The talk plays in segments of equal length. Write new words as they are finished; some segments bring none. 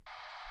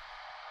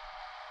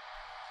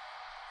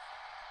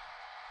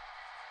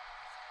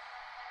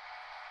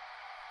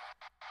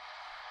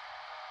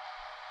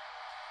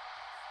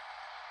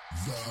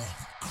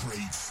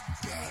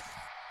thecrates.com.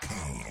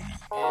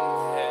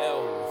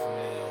 Inhale with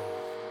me.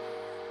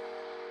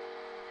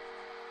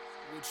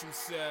 What you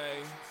say?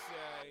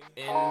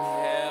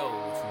 Inhale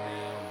with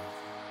me.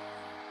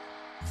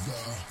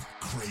 Thecrates.com.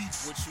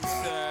 What you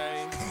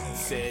say?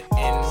 Said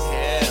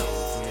inhale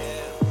with me.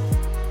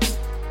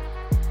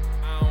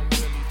 I don't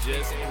really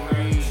just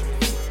breathe.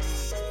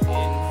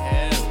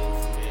 Inhale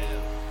with me.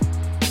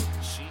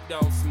 She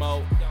don't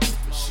smoke,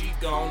 but she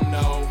gon'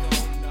 know.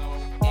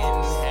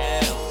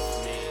 Inhale with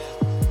me.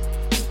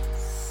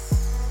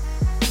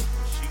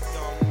 She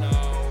gon'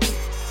 know.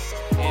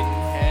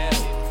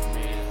 Inhale with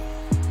me.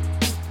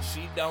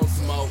 She don't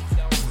smoke,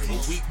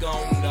 but we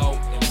gon' know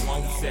in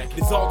 1 second.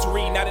 It's all to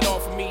read, not at all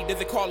for me. Does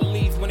it call the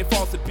leaves when it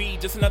falls to be?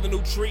 Just another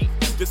new tree,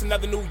 just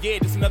another new year,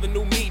 just another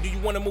new me. Do you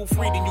wanna move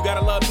free? Then you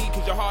gotta love me,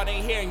 cause your heart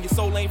ain't here and your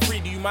soul ain't free.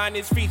 Do you mind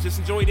this feast? Just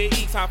enjoy the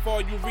eats. How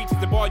far you reach is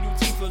the bar you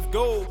teach. Let's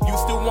go. You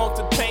still want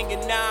the pain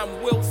and now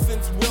I'm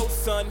Wilson's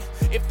Wilson.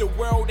 If the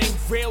world ain't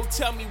real,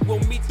 tell me we'll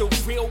meet the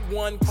real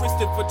one.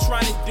 Christopher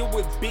trying to do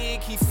it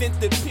big. He sent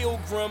the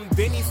pilgrim,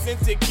 then he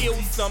sent to kill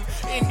some.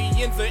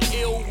 Indians are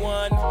ill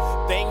one.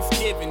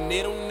 Thanksgiving,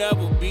 it'll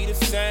never be the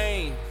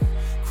same.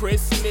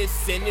 Christmas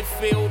and it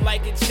feel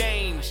like it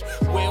changed.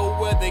 Where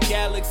will the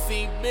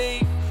galaxy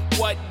be?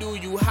 What do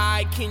you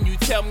hide? Can you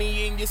tell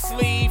me in your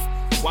sleeve?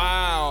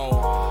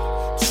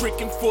 Wow,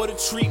 tricking for the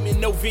treatment,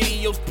 no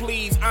videos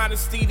please.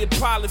 Honesty, the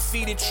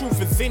policy, the truth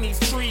is in these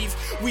trees.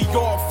 We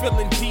all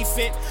feeling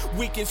decent,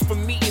 weekends for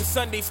meeting,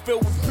 Sundays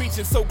filled with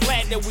preaching. So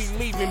glad that we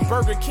leaving,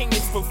 Burger King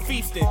is for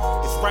feasting.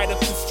 It's right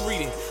up the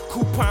street and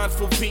coupons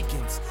for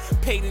vegans.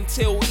 Paid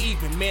until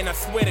even, man I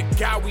swear to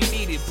God we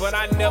need it. But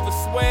I never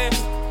swear,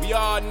 we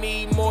all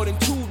need more than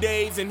 2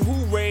 days. And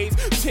who raised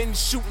 10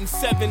 shooting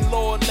 7,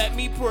 Lord let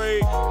me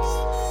pray.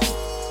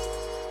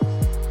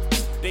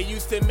 They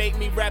used to make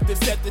me rap to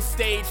set the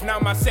stage. Now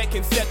my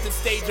second set the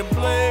stage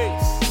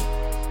ablaze.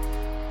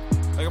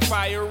 Like a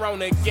fire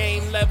on a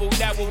game level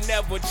that will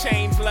never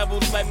change.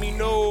 Levels let me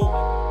know.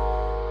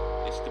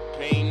 It's the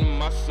pain in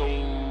my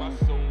soul.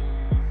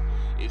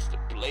 It's the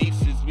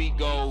places we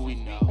go, we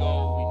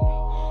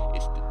know.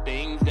 It's the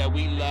things that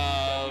we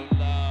love.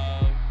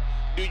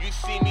 Do you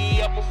see me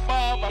up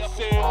above? I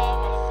said.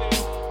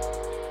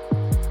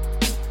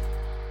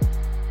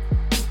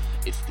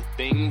 It's the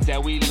things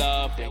that we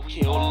love that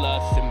kill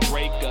us and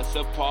break us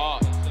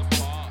apart.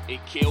 It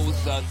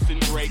kills us and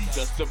breaks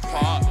us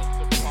apart.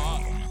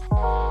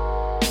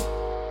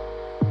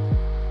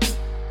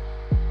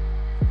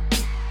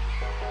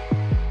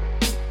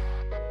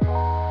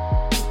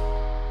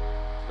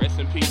 Rest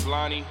in peace,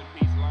 Lonnie.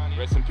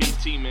 Rest in peace,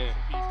 T-Man.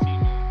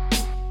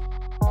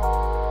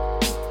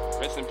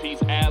 Rest in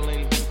peace,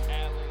 Allen.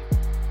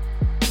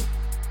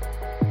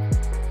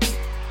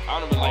 I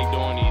don't even like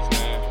doing these,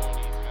 man.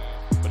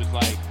 But it's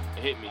like,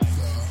 it hit me.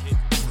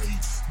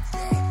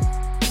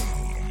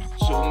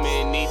 Too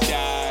many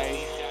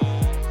die.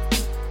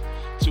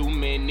 Too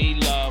many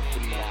love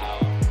for now.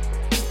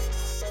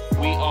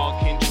 We all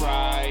can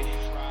try.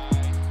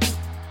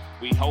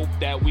 We hope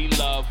that we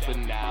love for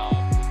now.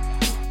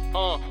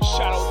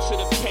 Shout out to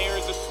the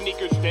pairs of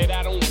sneakers that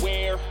I don't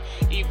wear.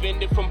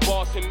 Even if I'm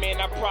Boston, man,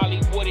 I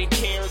probably wouldn't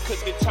care.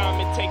 Cause the time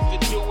it takes to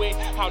do it,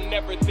 I'll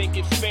never think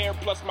it's fair.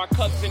 Plus my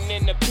cousin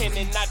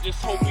independent, I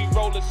just hope we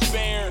roll a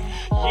spare.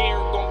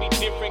 Yeah, gonna be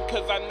different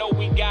cause I know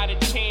we got a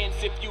chance.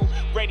 If you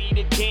ready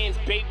to dance,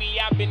 baby,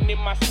 I've been in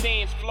my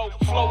stance. Flow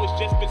has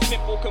just been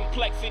simple,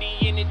 complexity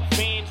in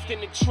advanced. In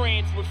the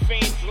trance with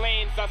fans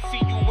lands, I see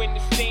you in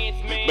the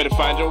stands, man. Better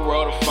find your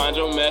world or find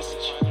your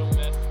message.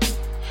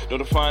 Don't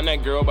define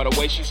that girl by the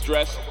way she's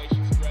dressed.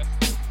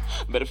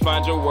 Better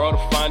find your world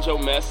or find your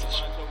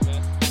message.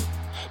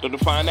 Don't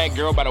define that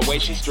girl by the way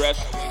she's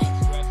dressed.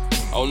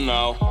 Oh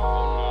no.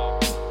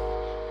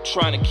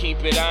 Trying to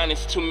keep it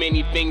honest, too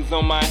many things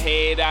on my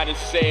head. I done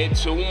said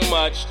too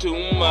much,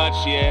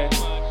 yeah.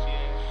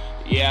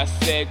 Yeah, I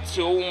said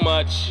too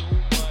much.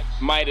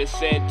 Might have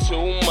said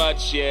too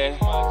much, yeah.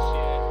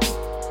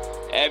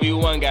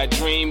 Everyone got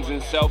dreams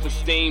and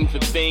self-esteem for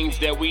things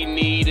that we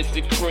need. It's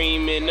the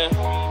cream in the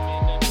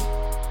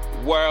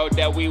world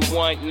that we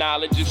want.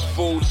 Knowledge is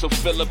food, so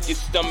fill up your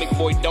stomach,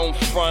 boy, don't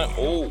front.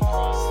 Ooh.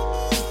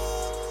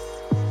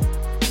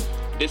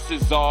 This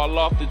is all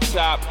off the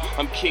top,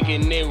 I'm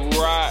kicking it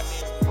rock.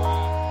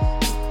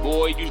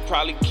 Boy, you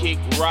probably kick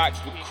rocks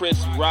with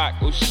Chris Rock.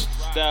 Oh,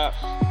 stop.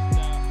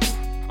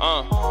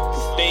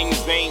 Cause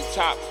things ain't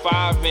top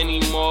 5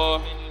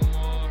 anymore.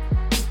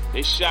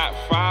 They shot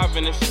 5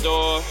 in the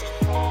store.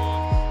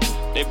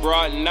 They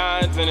brought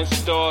 9s in the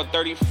store,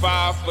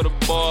 35 for the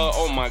boy.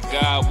 Oh my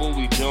God, what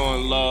we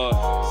doing, Lord?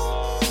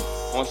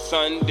 On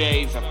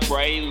Sundays, I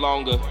pray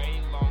longer.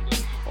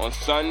 On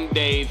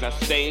Sundays, I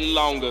stay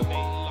longer.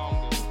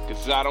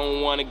 Cause I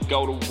don't wanna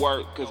go to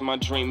work, cause my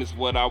dream is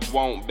what I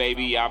want,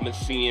 baby. I've been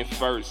seeing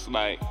first,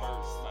 like.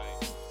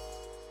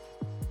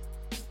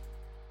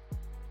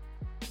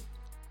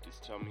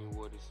 Just tell me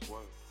what it's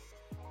worth.